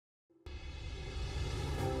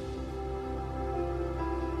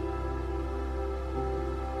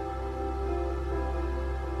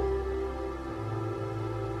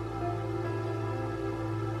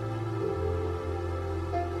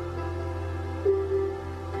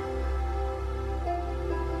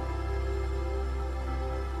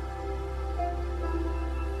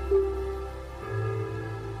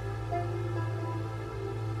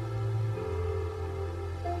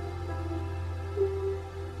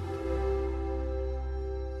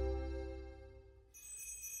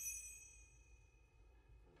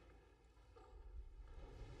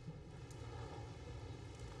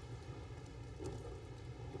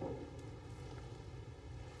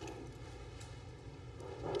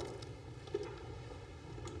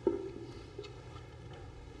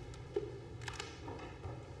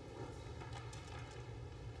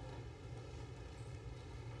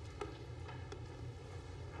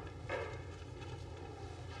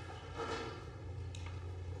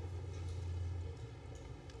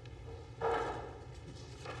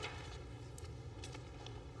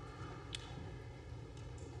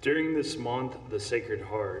During this month of the Sacred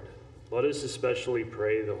Heart, let us especially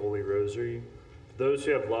pray the Holy Rosary for those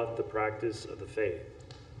who have left the practice of the faith,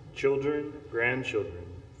 children, grandchildren,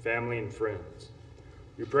 family, and friends.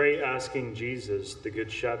 We pray asking Jesus, the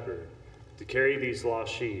Good Shepherd, to carry these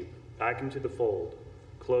lost sheep back into the fold,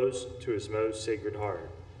 close to his most sacred heart.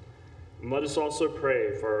 And let us also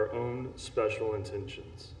pray for our own special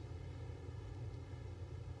intentions.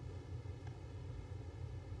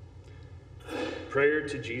 Prayer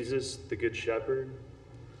to Jesus, the Good Shepherd.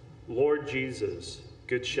 Lord Jesus,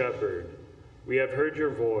 Good Shepherd, we have heard your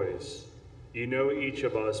voice. You know each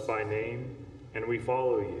of us by name, and we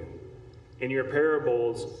follow you. In your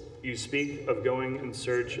parables, you speak of going in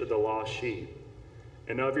search of the lost sheep,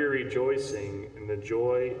 and of your rejoicing in the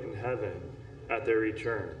joy in heaven at their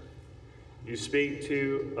return. You speak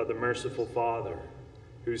too of the merciful Father,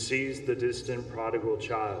 who sees the distant prodigal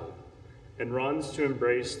child, and runs to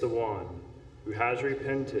embrace the one who has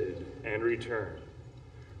repented and returned.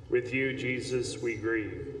 With you, Jesus, we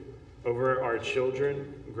grieve over our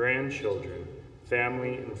children, grandchildren,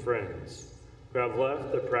 family, and friends who have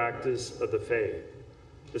left the practice of the faith,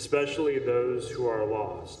 especially those who are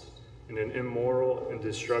lost in an immoral and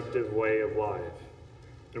destructive way of life.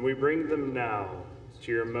 And we bring them now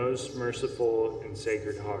to your most merciful and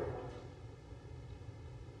sacred heart.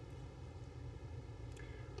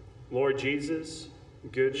 Lord Jesus,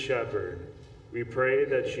 Good Shepherd, we pray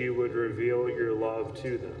that you would reveal your love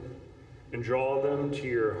to them and draw them to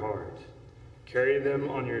your heart. Carry them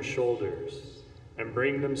on your shoulders and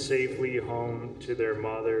bring them safely home to their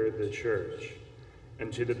mother, the Church,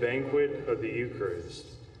 and to the banquet of the Eucharist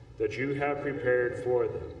that you have prepared for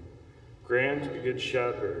them. Grant, Good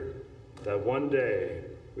Shepherd, that one day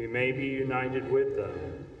we may be united with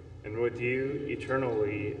them and with you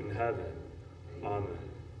eternally in heaven. Amen.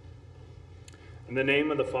 In the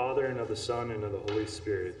name of the Father, and of the Son, and of the Holy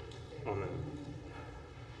Spirit. Amen.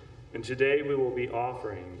 And today we will be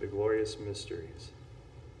offering the glorious mysteries.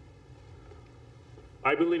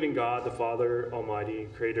 I believe in God, the Father Almighty,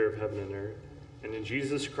 creator of heaven and earth, and in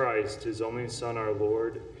Jesus Christ, his only Son, our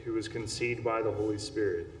Lord, who was conceived by the Holy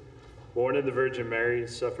Spirit, born of the Virgin Mary,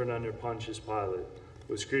 suffered under Pontius Pilate,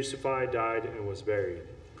 was crucified, died, and was buried.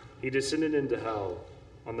 He descended into hell.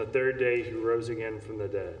 On the third day he rose again from the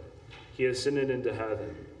dead. He ascended into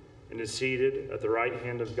heaven and is seated at the right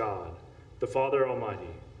hand of God, the Father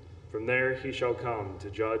Almighty. From there he shall come to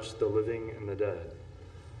judge the living and the dead.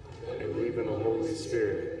 And believe in the Holy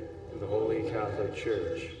Spirit, and the Holy Catholic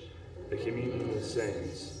Church, the communion of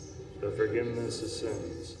saints, the forgiveness of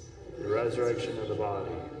sins, the resurrection of the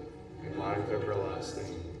body, and life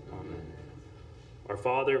everlasting. Amen. Our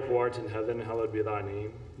Father, who art in heaven, hallowed be thy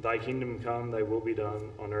name. Thy kingdom come, thy will be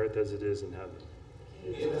done, on earth as it is in heaven.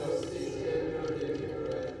 Give us this day our daily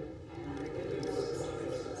bread, and forgive us our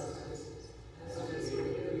trespasses, as we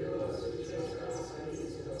forgive those who trespass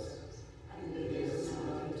against us. And lead us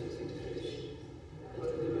not into temptation, but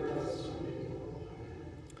deliver us from evil.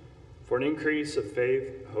 For an increase of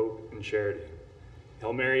faith, hope, and charity.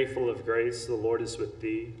 Hail Mary, full of grace, the Lord is with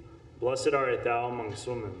thee. Blessed art thou amongst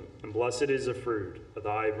women, and blessed is the fruit of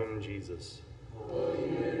thy womb, Jesus. Holy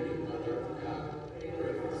Mary, Mother of God, pray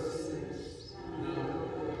for us sinners, now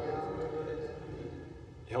and at the hour of our death. Amen.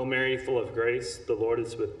 Hail Mary, full of grace, the Lord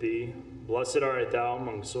is with thee. Blessed art thou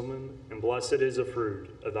amongst women, and blessed is the fruit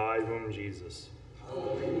of thy womb, Jesus.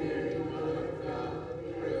 Holy Mary, Mother of God,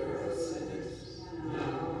 pray for us sinners,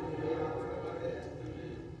 now and at the hour of our death.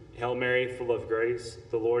 Amen. Hail Mary, full of grace,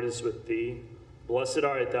 the Lord is with thee. Blessed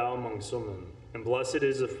art thou amongst women, and blessed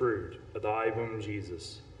is the fruit of thy womb,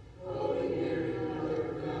 Jesus. Holy Mary, Mother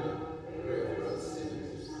of God, pray for us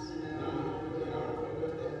sinners, now and at the hour of our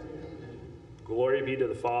death. Amen. Glory be to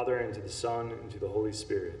the Father, and to the Son, and to the Holy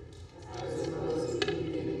Spirit. As it was in the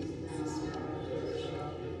beginning, now and ever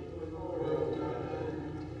shall be, world without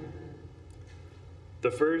end.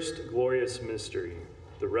 The first glorious mystery,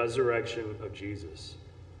 the resurrection of Jesus.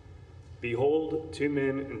 Behold, two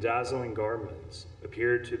men in dazzling garments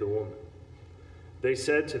appeared to the woman. They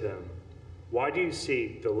said to them, "Why do you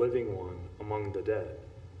seek the living one among the dead?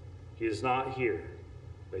 He is not here,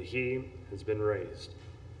 but he has been raised.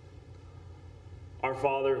 Our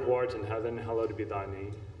Father, who art in heaven, hallowed be thy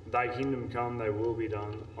name. Thy kingdom come, thy will be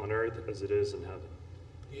done, on earth as it is in heaven.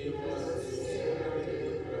 Give us this day our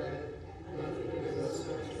daily bread, and forgive us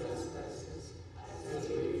our trespasses, as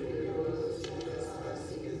we forgive those who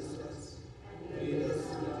trespass against us. And lead us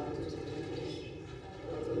not into temptation,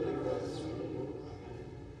 but deliver us from evil. Amen.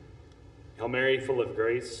 Hail Mary, full of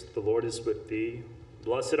grace, the Lord is with thee.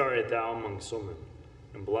 Blessed art thou amongst women,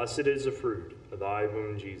 and blessed is the fruit of thy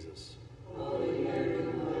womb, Jesus. Holy Mary,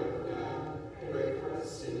 Mother of God, pray for us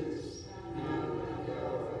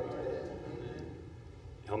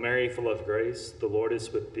Hail Mary, full of grace, the Lord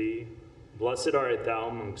is with thee. Blessed art thou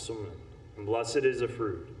amongst women, and blessed is the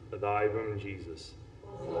fruit of thy womb, Jesus.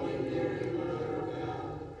 Holy Mary, Mother of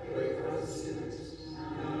God, pray for us sinners,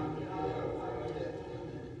 now and at the hour of our death.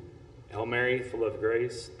 Amen. Hail Mary, full of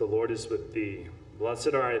grace, the Lord is with thee.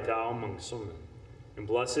 Blessed art thou amongst women, and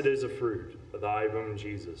blessed is the fruit of thy womb,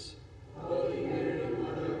 Jesus. Holy Mary,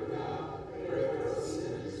 Mother of God, pray for us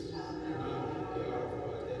sinners, now and at the hour of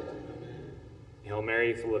our death. Amen. Hail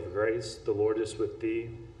Mary, full of grace, the Lord is with thee.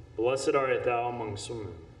 Blessed art thou amongst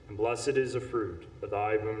women, and blessed is the fruit of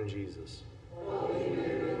thy womb, Jesus. Holy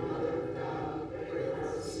Mary, Mother of God, pray for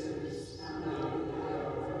us sinners, now and at the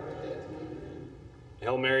hour of our death. Amen.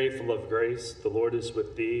 Hail Mary, full of grace, the Lord is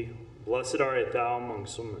with thee. Blessed art thou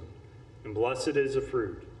amongst women, and blessed is the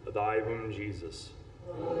fruit of thy womb, Jesus.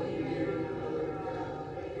 Holy Mary, Mother of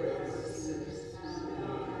God, pray for us sinners,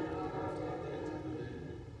 now and at the hour of our death.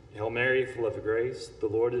 Amen. Hail Mary, full of grace, the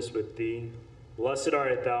Lord is with thee. Blessed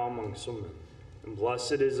art thou amongst women, and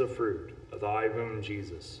blessed is the fruit of thy womb,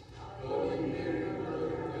 Jesus. Holy Mary, Mother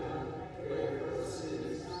of God, pray for us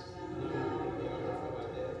sinners, now and at the hour of our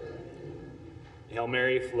death. Amen. Hail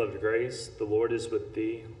Mary, full of grace, the Lord is with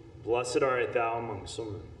thee. Blessed art thou amongst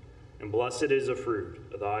women, and blessed is the fruit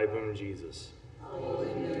of thy womb, Jesus.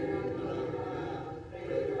 Holy Mary, Mother of God,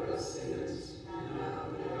 pray for us sinners, now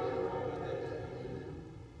and at the hour of our death. Amen.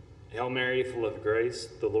 Hail Mary, full of grace,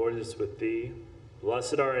 the Lord is with thee.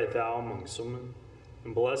 Blessed art thou amongst women,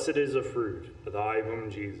 and blessed is the fruit of thy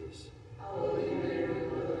womb, Jesus. Holy Mary,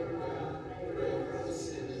 Mother of God, pray for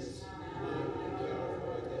us sinners, now and at the hour of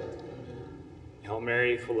our death. Amen. Hail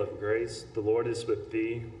Mary, full of grace, the Lord is with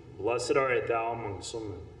thee. Blessed art thou amongst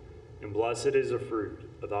women, and blessed is the fruit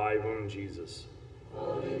of thy womb, Jesus.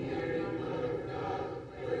 Holy Mary, Mother of God,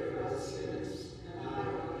 pray for us sinners, now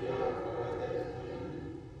and at the hour of our death.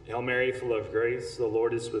 Amen. Hail Mary, full of grace, the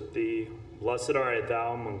Lord is with thee. Blessed art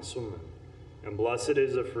thou amongst women, and blessed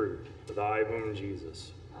is the fruit of thy womb,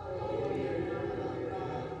 Jesus. Holy Mary, Mother of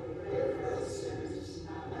God, pray for us sinners,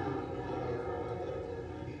 now and at the hour of our death.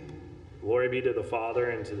 Amen. Glory be to the Father,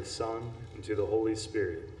 and to the Son, and to the Holy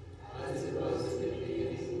Spirit. As it was in the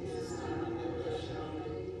beginning, is now, and ever shall be,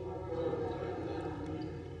 world without end. Amen.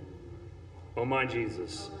 O my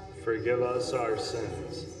Jesus, forgive us our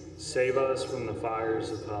sins, save us from the fires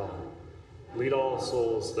of hell, lead all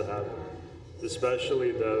souls to heaven,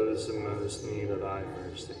 especially those in most need of thy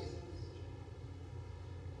mercy.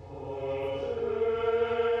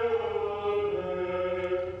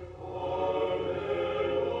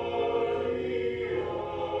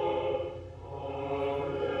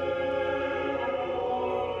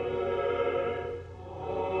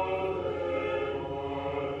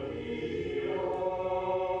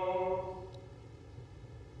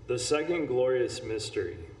 The second glorious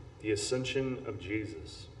mystery, the Ascension of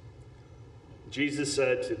Jesus. Jesus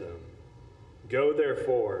said to them, "Go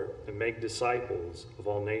therefore and make disciples of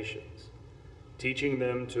all nations, teaching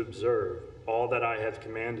them to observe all that I have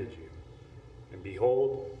commanded you. And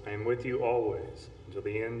behold, I am with you always until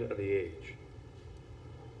the end of the age."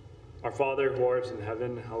 Our Father who art in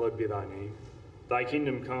heaven, hallowed be thy name. Thy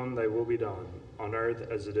kingdom come, thy will be done, on earth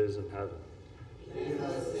as it is in heaven. Give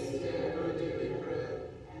us this day our daily bread,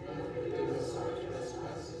 and forgive us our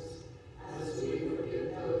trespasses, as we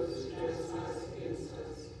forgive those who trespass against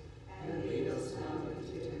us. And lead us not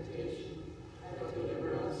into temptation, but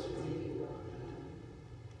deliver us from evil. Amen.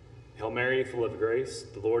 Hail Mary, full of grace,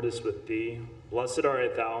 the Lord is with thee. Blessed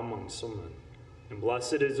art thou amongst women, and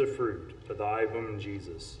blessed is the fruit of thy womb,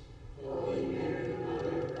 Jesus. Holy Mary,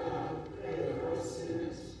 Mother of God, pray for us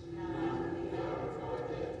sinners, now and at the hour of our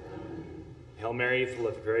death. Amen. Hail Mary, full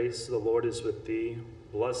of grace, the Lord is with thee.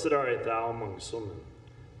 Blessed art thou amongst women,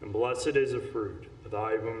 and blessed is the fruit of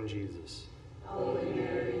thy womb, Jesus. Holy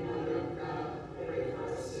Mary, Mother of God, pray for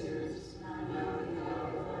us sinners, now and at the hour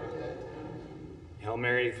of our death. Amen. Hail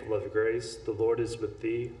Mary, full of grace, the Lord is with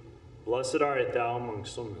thee. Blessed art thou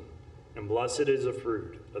amongst women, and blessed is the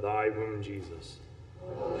fruit of thy womb, Jesus.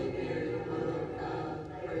 Holy Mary, Mother of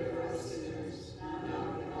God, pray for us sinners,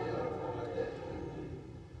 now and at the hour of our death. Amen.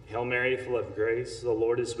 Hail Mary, full of grace, the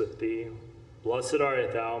Lord is with thee. Blessed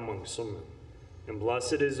art thou amongst women, and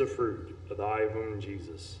blessed is the fruit of thy womb,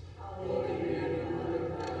 Jesus. Holy Mary, Mother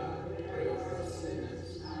of God, pray for us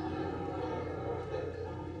sinners, now and at the hour of our death.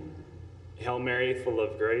 Amen. Hail Mary, full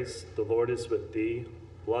of grace, the Lord is with thee.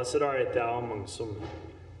 Blessed art thou amongst women,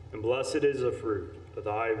 and blessed is the fruit of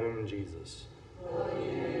thy womb, Jesus.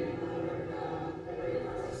 Holy Mary, Mother of God, pray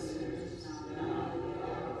for us sinners, now and at the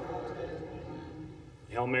hour of our death. Amen.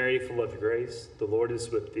 Hail Mary, full of grace, the Lord is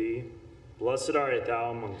with thee. Blessed art thou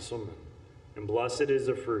amongst women, and blessed is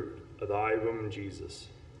the fruit of thy womb, Jesus.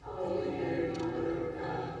 Holy Mary, Mother of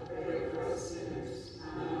God, pray for us sinners,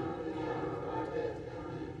 now and at the hour of our death.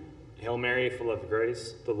 Amen. Hail Mary, full of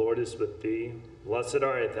grace, the Lord is with thee. Blessed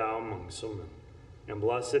art thou amongst women, and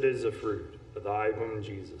blessed is the fruit of thy womb,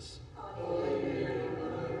 Jesus. Holy Mary,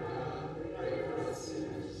 Mother of God, pray for us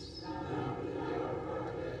sinners, now and at the hour of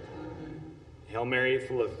our death. Amen. Hail Mary,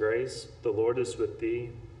 full of grace, the Lord is with thee.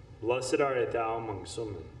 Blessed art thou amongst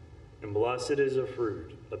women, and blessed is the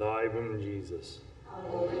fruit of thy womb, Jesus.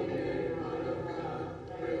 Holy Mary, Mother of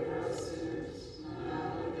God, pray for us sinners,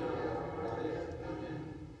 now and at the hour of our death.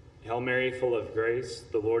 Amen. Hail Mary, full of grace,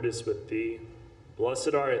 the Lord is with thee.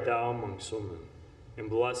 Blessed art thou amongst women, and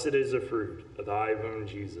blessed is the fruit of thy womb,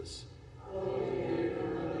 Jesus. Holy Mary,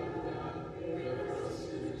 Mother of God, pray for us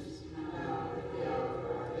sinners, now and at the hour of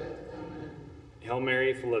our death. Amen. Hail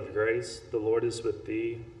Mary, full of grace, the Lord is with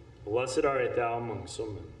thee. Blessed art thou amongst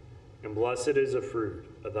women, and blessed is the fruit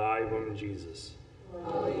of thy womb, Jesus.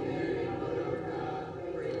 Holy Mary, Mother of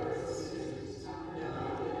God, pray for us sinners,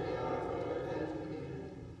 now and at the hour of our death.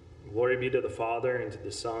 Amen. Glory be to the Father, and to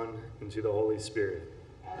the Son, and to the Holy Spirit.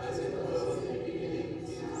 As it was in the beginning,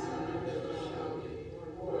 is now, and ever shall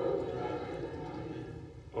be, world without end. Amen.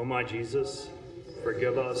 O my Jesus,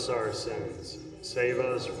 forgive us our sins, save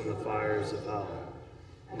us from the fires of hell.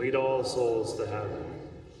 Lead all souls to heaven,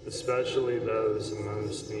 especially those in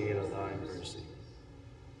most need of thy mercy.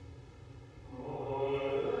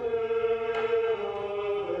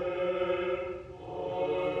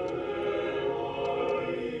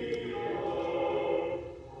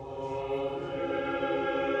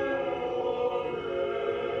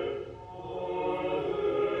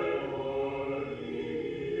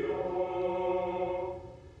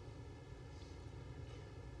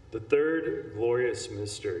 The third glorious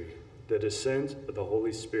mystery, the descent of the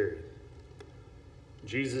Holy Spirit.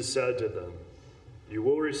 Jesus said to them, "You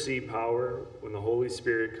will receive power when the Holy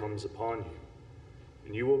Spirit comes upon you,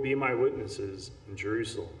 and you will be my witnesses in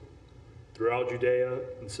Jerusalem, throughout Judea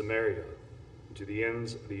and Samaria, and to the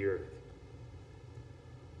ends of the earth."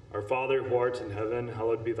 Our Father who art in heaven,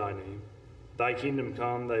 hallowed be thy name. Thy kingdom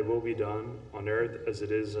come, thy will be done, on earth as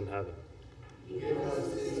it is in heaven. Give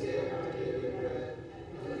us this day our daily bread,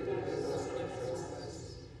 and forgive us our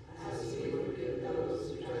trespasses, as we forgive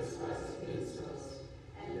those who trespass against us.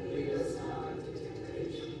 And lead us not into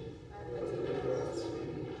temptation, but deliver us from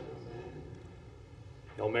evil. Amen.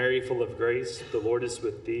 Hail Mary, full of grace, the Lord is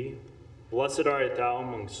with thee. Blessed art thou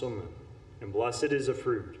amongst women, and blessed is the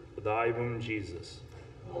fruit of thy womb, Jesus.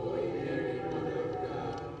 Holy Mary, Mother of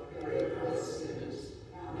God, pray for us sinners,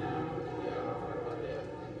 now and at the hour of our death.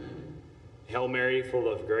 Amen. Hail Mary, full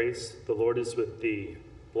of grace, the Lord is with thee.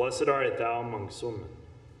 Blessed art thou amongst women,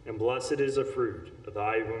 and blessed is the fruit of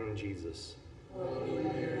thy womb, Jesus. Holy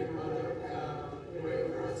Mary, Mother of God, pray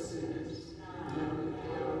for us sinners, now and at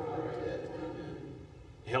the hour of our death. Amen.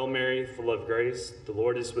 Hail Mary, full of grace, the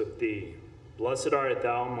Lord is with thee. Blessed art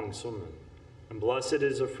thou amongst women, and blessed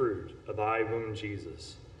is the fruit of thy womb,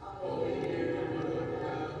 Jesus. Holy Mary, Mother of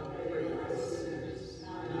God, pray for us sinners,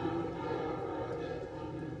 now and at the hour of our death.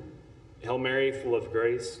 Amen. Hail Mary, full of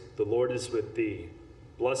grace, the Lord is with thee.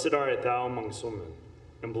 Blessed art thou amongst women,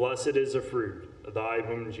 and blessed is the fruit of thy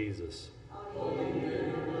womb, Jesus. Holy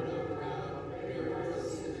Mary, Mother of God, pray for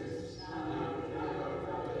us sinners, now and at the hour of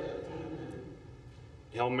our death. Amen.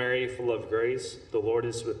 Hail Mary, full of grace, the Lord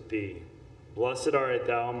is with thee. Blessed art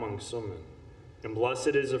thou amongst women, and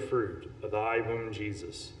blessed is the fruit of thy womb,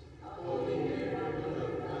 Jesus. Holy Mary, Mother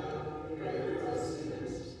of God, pray for us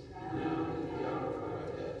sinners, now and at the hour of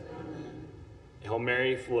our death. Amen. Hail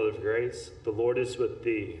Mary, full of grace, the Lord is with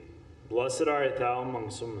thee. Blessed art thou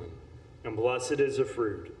amongst women, and blessed is the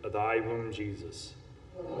fruit of thy womb, Jesus.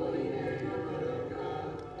 Holy Mary, Mother of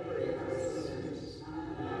God, pray for us sinners,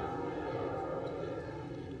 now and at the hour of our death.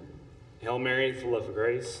 Amen. Hail Mary, full of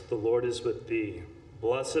grace, the Lord is with thee.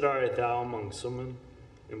 Blessed art thou amongst women,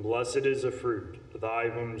 and blessed is the fruit of thy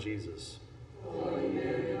womb, Jesus. Holy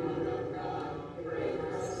Mary, Mother of God, pray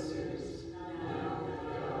for us sinners, now and at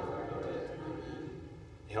the hour of our death. Amen.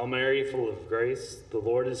 Hail Mary, full of grace, the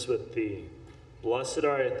Lord is with thee. Blessed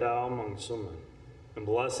art thou amongst women, and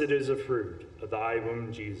blessed is the fruit of thy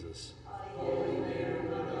womb, Jesus. Holy Mary,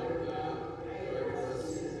 Mother of God, pray for us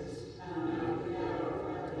sinners, now and at the hour of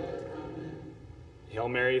our death. Amen. Hail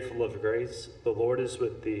Mary, full of grace, the Lord is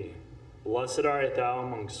with thee. Blessed art thou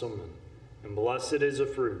amongst women, and blessed is the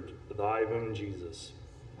fruit of thy womb, Jesus.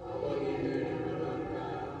 Holy Mary, Mother of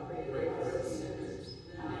God, pray for us sinners,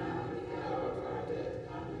 now and at the hour of our death.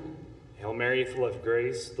 Amen. Hail Mary, full of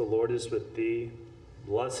grace, the Lord is with thee.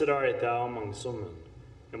 Blessed art thou amongst women,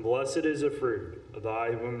 and blessed is the fruit of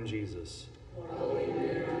thy womb, Jesus. Holy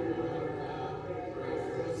Mary, Mother of God, pray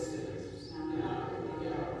for us sinners, now and at the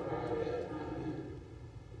hour of our death. Amen.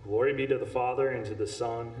 Glory be to the Father, and to the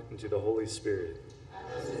Son, and to the Holy Spirit.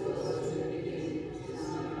 As it was in the beginning, is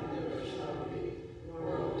now, and ever shall be,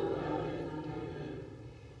 world without end. Amen.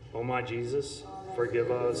 O my Jesus,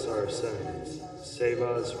 forgive us our sins, save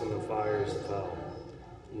us from the fires of hell.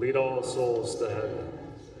 Lead all souls to heaven,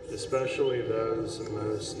 especially those in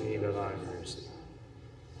most need of thy mercy.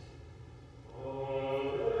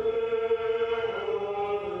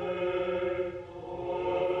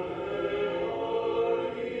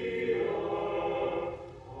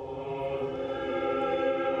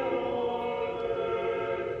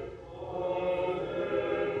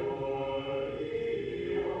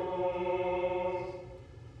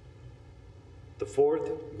 The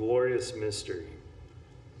fourth glorious mystery,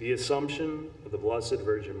 the Assumption of the Blessed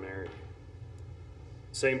Virgin Mary.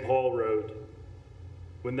 St. Paul wrote,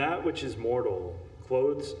 "When that which is mortal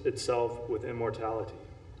clothes itself with immortality,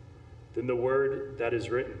 then the word that is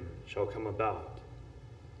written shall come about.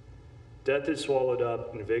 Death is swallowed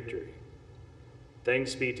up in victory.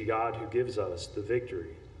 Thanks be to God who gives us the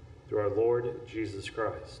victory through our Lord Jesus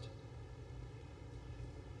Christ."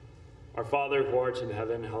 Our Father who art in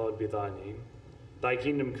heaven, hallowed be thy name. Thy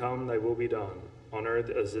kingdom come, thy will be done, on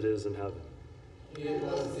earth as it is in heaven. Give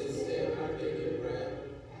us this day our daily bread,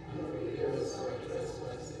 and forgive us our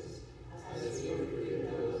trespasses, as we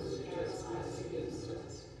forgive those who trespass against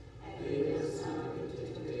us. And lead us not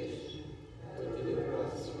into temptation, but deliver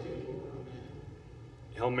us from evil. Amen.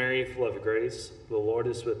 Hail Mary, full of grace, the Lord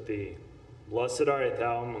is with thee. Blessed art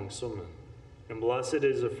thou amongst women, and blessed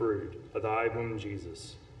is the fruit of thy womb,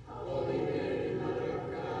 Jesus. Holy Mary, Mother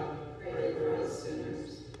of God, pray for us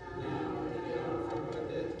sinners, now and at the hour of our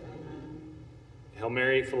death. Amen. Hail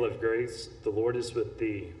Mary, full of grace, the Lord is with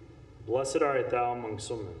thee. Blessed art thou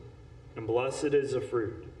amongst women, and blessed is the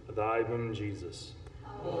fruit of thy womb, Jesus.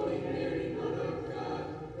 Holy Mary, Mother of God,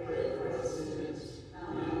 pray for us sinners,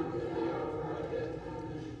 now and at the hour of our death.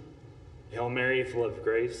 Amen. Hail Mary, full of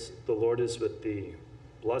grace, the Lord is with thee.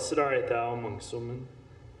 Blessed art thou amongst women,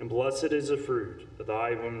 and blessed is the fruit of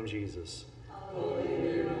thy womb, Jesus. Holy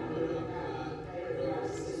Mary, Mother of God, pray for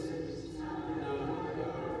us sinners, now and at the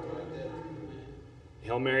hour of our death. Amen.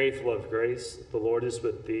 Hail Mary, full of grace, the Lord is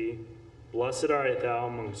with thee. Blessed art thou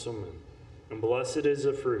amongst women, and blessed is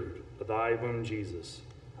the fruit of thy womb, Jesus.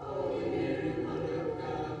 Holy Mary, Mother of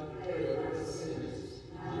God, pray for us sinners,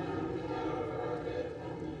 now and at the hour of our death.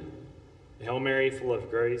 Amen. Hail Mary, full of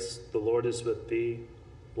grace, the Lord is with thee.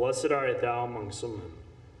 Blessed art thou amongst women,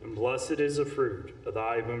 and blessed is the fruit of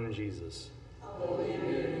thy womb, Jesus. Holy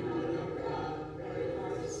Mary, Mother of God, pray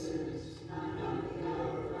for us sinners, now and at the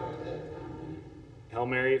hour of our death. Amen. Hail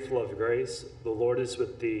Mary, full of grace, the Lord is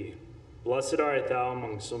with thee. Blessed art thou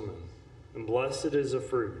amongst women, and blessed is the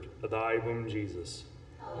fruit of thy womb, Jesus.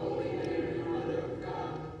 Holy Mary, Mother of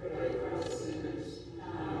God, pray for us sinners,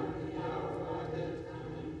 now and at the hour of our death.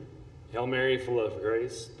 Amen. Hail Mary, full of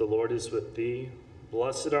grace, the Lord is with thee.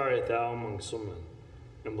 Blessed art thou amongst women,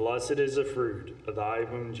 and blessed is the fruit of thy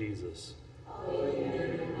womb, Jesus. Holy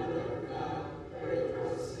Mary, Mother of God, pray for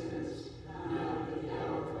us sinners, now and at the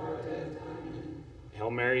hour of our death. Amen.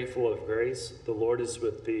 Hail Mary, full of grace, the Lord is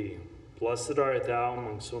with thee. Blessed art thou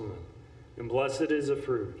amongst women, and blessed is the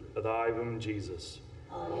fruit of thy womb, Jesus.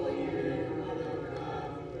 Holy Mary, Mother of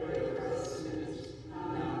God, pray for us sinners,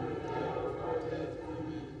 now and at the hour of our death.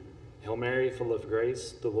 Amen. Hail Mary, full of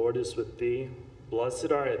grace, the Lord is with thee.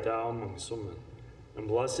 Blessed art thou amongst women, and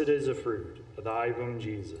blessed is the fruit of thy womb,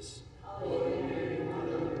 Jesus. Holy Mary,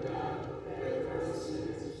 Mother of God, pray for us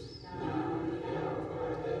sinners, now and at the hour of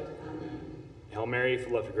our death. Amen. Hail Mary,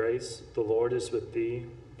 full of grace, the Lord is with thee.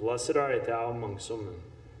 Blessed art thou amongst women,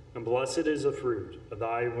 and blessed is the fruit of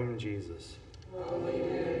thy womb, Jesus. Holy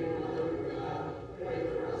Mary, Mother of God, pray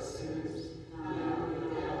for us sinners, now and at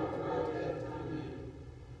the hour of our death. Amen.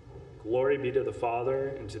 Glory be to the Father,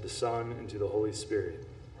 and to the Son, and to the Holy Spirit.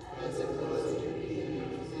 As it was in the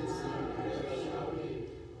beginning, is now, and ever shall be,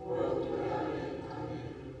 world without end.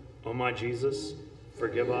 Amen. O my Jesus,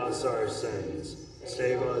 forgive us our sins,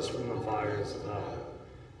 save us from the fires of hell.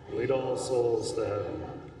 Lead all souls to heaven,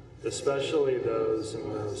 especially those in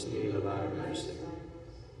most need of thy mercy.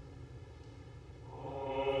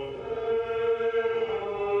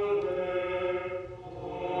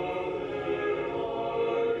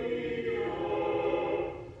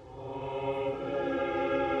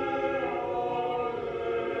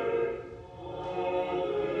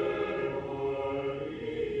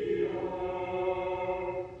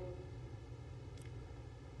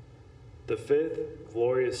 The fifth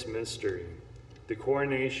glorious mystery, the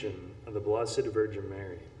coronation of the Blessed Virgin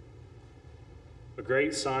Mary. A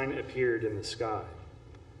great sign appeared in the sky,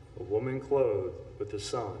 a woman clothed with the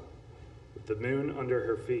sun, with the moon under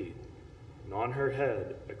her feet, and on her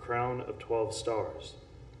head a crown of 12 stars.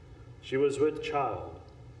 She was with child.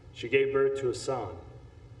 She gave birth to a son,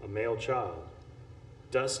 a male child,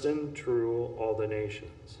 destined to rule all the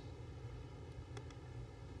nations.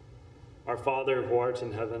 Our Father, who art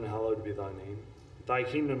in heaven, hallowed be thy name. Thy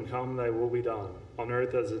kingdom come, thy will be done, on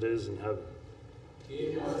earth as it is in heaven.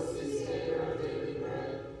 Give us this day our daily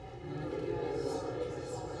bread, and forgive us our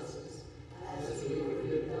trespasses, as we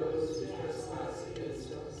forgive those who trespass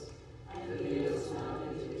against us. And lead us not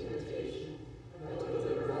into temptation, but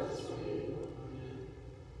deliver us from evil. Amen.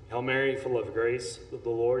 Hail Mary, full of grace, the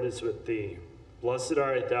Lord is with thee. Blessed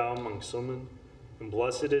art thou amongst women, and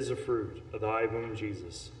blessed is the fruit of thy womb,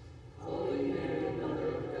 Jesus. Holy Mary, Mother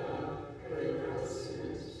of God, pray for us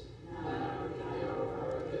sinners, now and at the hour of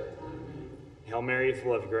our death. Amen. Hail Mary,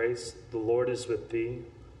 full of grace, the Lord is with thee.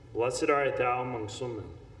 Blessed art thou amongst women,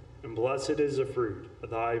 and blessed is the fruit of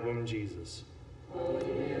thy womb, Jesus. Holy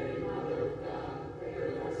Mary, Mother of God, pray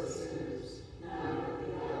for us sinners, now and at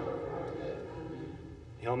the hour of our death. Amen.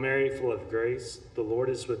 Hail Mary, full of grace, the Lord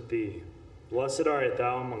is with thee. Blessed art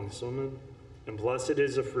thou amongst women, and blessed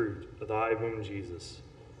is the fruit of thy womb, Jesus.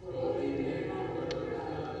 Holy Mary, Mother of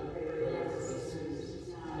God, pray for us sinners,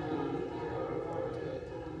 now and at the hour of our death.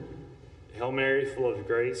 Amen. Hail Mary, full of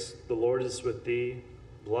grace, the Lord is with thee.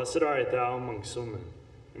 Blessed art thou amongst women,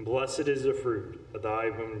 and blessed is the fruit of thy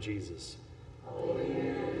womb, Jesus. Holy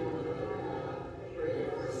Mary, Mother of God, pray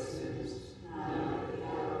for us sinners, now and at the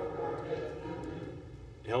hour of our death. Amen.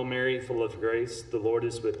 Hail Mary, full of grace, the Lord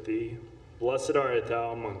is with thee. Blessed art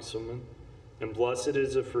thou amongst women, and blessed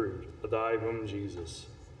is the fruit of thy womb, Jesus.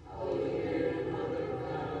 Holy Mary, Mother of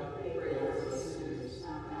God, pray for us sinners,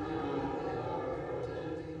 now and at the hour of our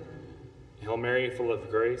death. Amen. Hail Mary, full of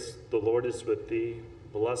grace, the Lord is with thee.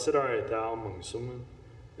 Blessed art thou amongst women,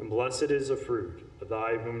 and blessed is the fruit of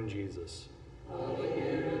thy womb, Jesus. Holy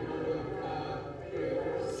Mary, Mother of God, pray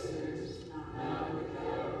for us sinners, now and at the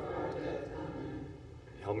hour of our death. Amen.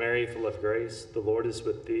 Hail Mary, full of grace, the Lord is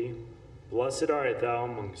with thee. Blessed art thou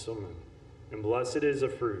amongst women, and blessed is the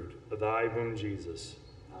fruit of thy womb, Jesus.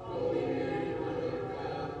 Holy Mary, Mother of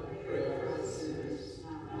God, pray for us sinners,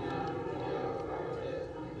 now and at the hour of our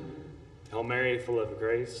death. Amen. Hail Mary, full of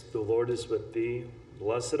grace, the Lord is with thee.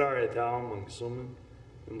 Blessed art thou amongst women,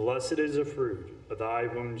 and blessed is the fruit of thy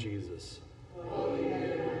womb, Jesus. Holy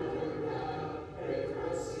Mary, Mother of God, pray for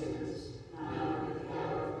us sinners, now and at the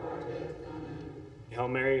hour of our death. Amen. Hail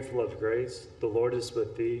Mary, full of grace, the Lord is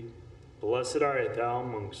with thee. Blessed art thou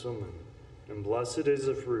amongst women, and blessed is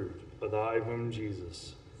the fruit of thy womb,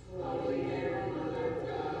 Jesus. Holy Mary, Mother of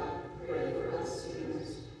God, pray for us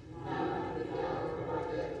sinners, now and at the hour of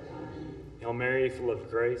our death. Amen. Hail Mary, full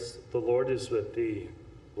of grace, the Lord is with thee.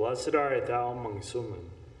 Blessed art thou amongst women,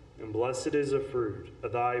 and blessed is the fruit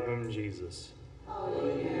of thy womb, Jesus.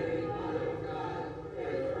 Holy Mary, Mother of God,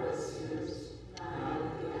 pray for us sinners, now and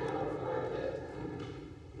at the hour of our death. Amen.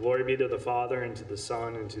 Glory be to the Father, and to the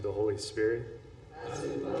Son, and to the Holy Spirit. As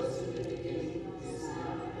it was in the beginning, is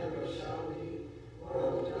now, and ever shall be,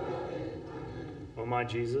 world without end. Amen. O my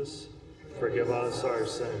Jesus, forgive us our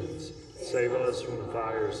sins, save us from the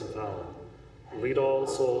fires of hell. Lead all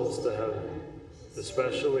souls to heaven,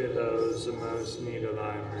 especially those in most need of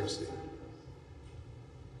thy mercy.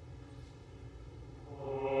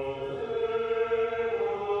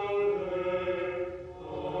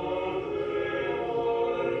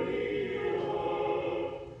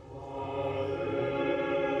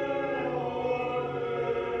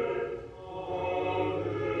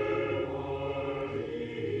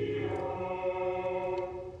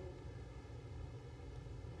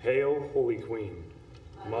 Hail, Holy Queen,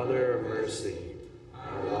 Mother of Mercy,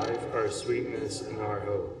 our life, our sweetness, and our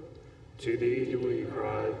hope. To thee do we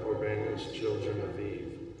cry, poor banished children of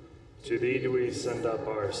Eve. To thee do we send up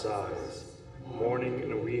our sighs, mourning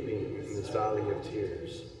and weeping in this valley of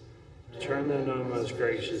tears. Turn then, O most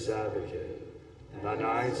gracious Advocate, thine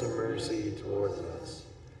eyes of mercy towards us,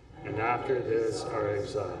 and after this our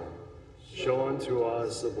exile, show unto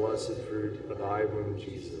us the blessed fruit of thy womb,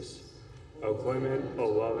 Jesus. O clement, O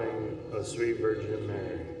loving, O sweet Virgin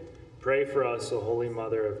Mary, pray for us, O Holy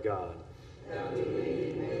Mother of God. That we may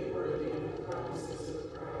be made worthy of the promises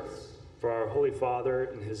of Christ. For our Holy Father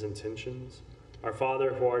and his intentions, our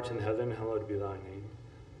Father who art in heaven, hallowed be thy name.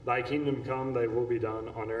 Thy kingdom come, thy will be done,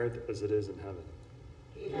 on earth as it is in heaven.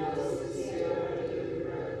 Give us this day our daily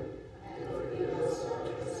bread, and forgive us our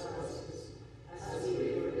trespasses, as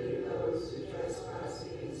we forgive those who trespass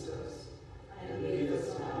against us. And lead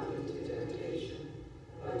us not into temptation,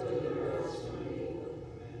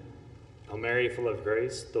 full of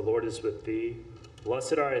grace, the Lord is with thee.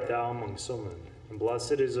 Blessed art thou amongst women, and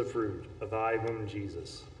blessed is the fruit of thy womb,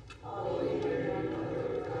 Jesus. Holy Mary,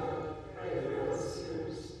 Mother of God, pray for us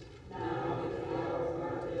sinners, now and at the hour of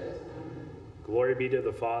our death. Amen. Glory be to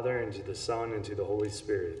the Father, and to the Son, and to the Holy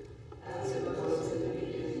Spirit. As it was in the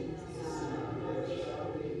beginning, is now, and ever shall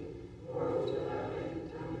be, world without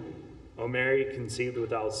end. Amen. O Mary, conceived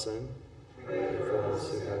without sin, Pray for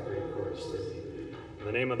us who have recourse to thee. In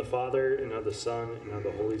the name of the Father, and of the Son, and of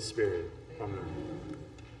the Holy Spirit. Amen.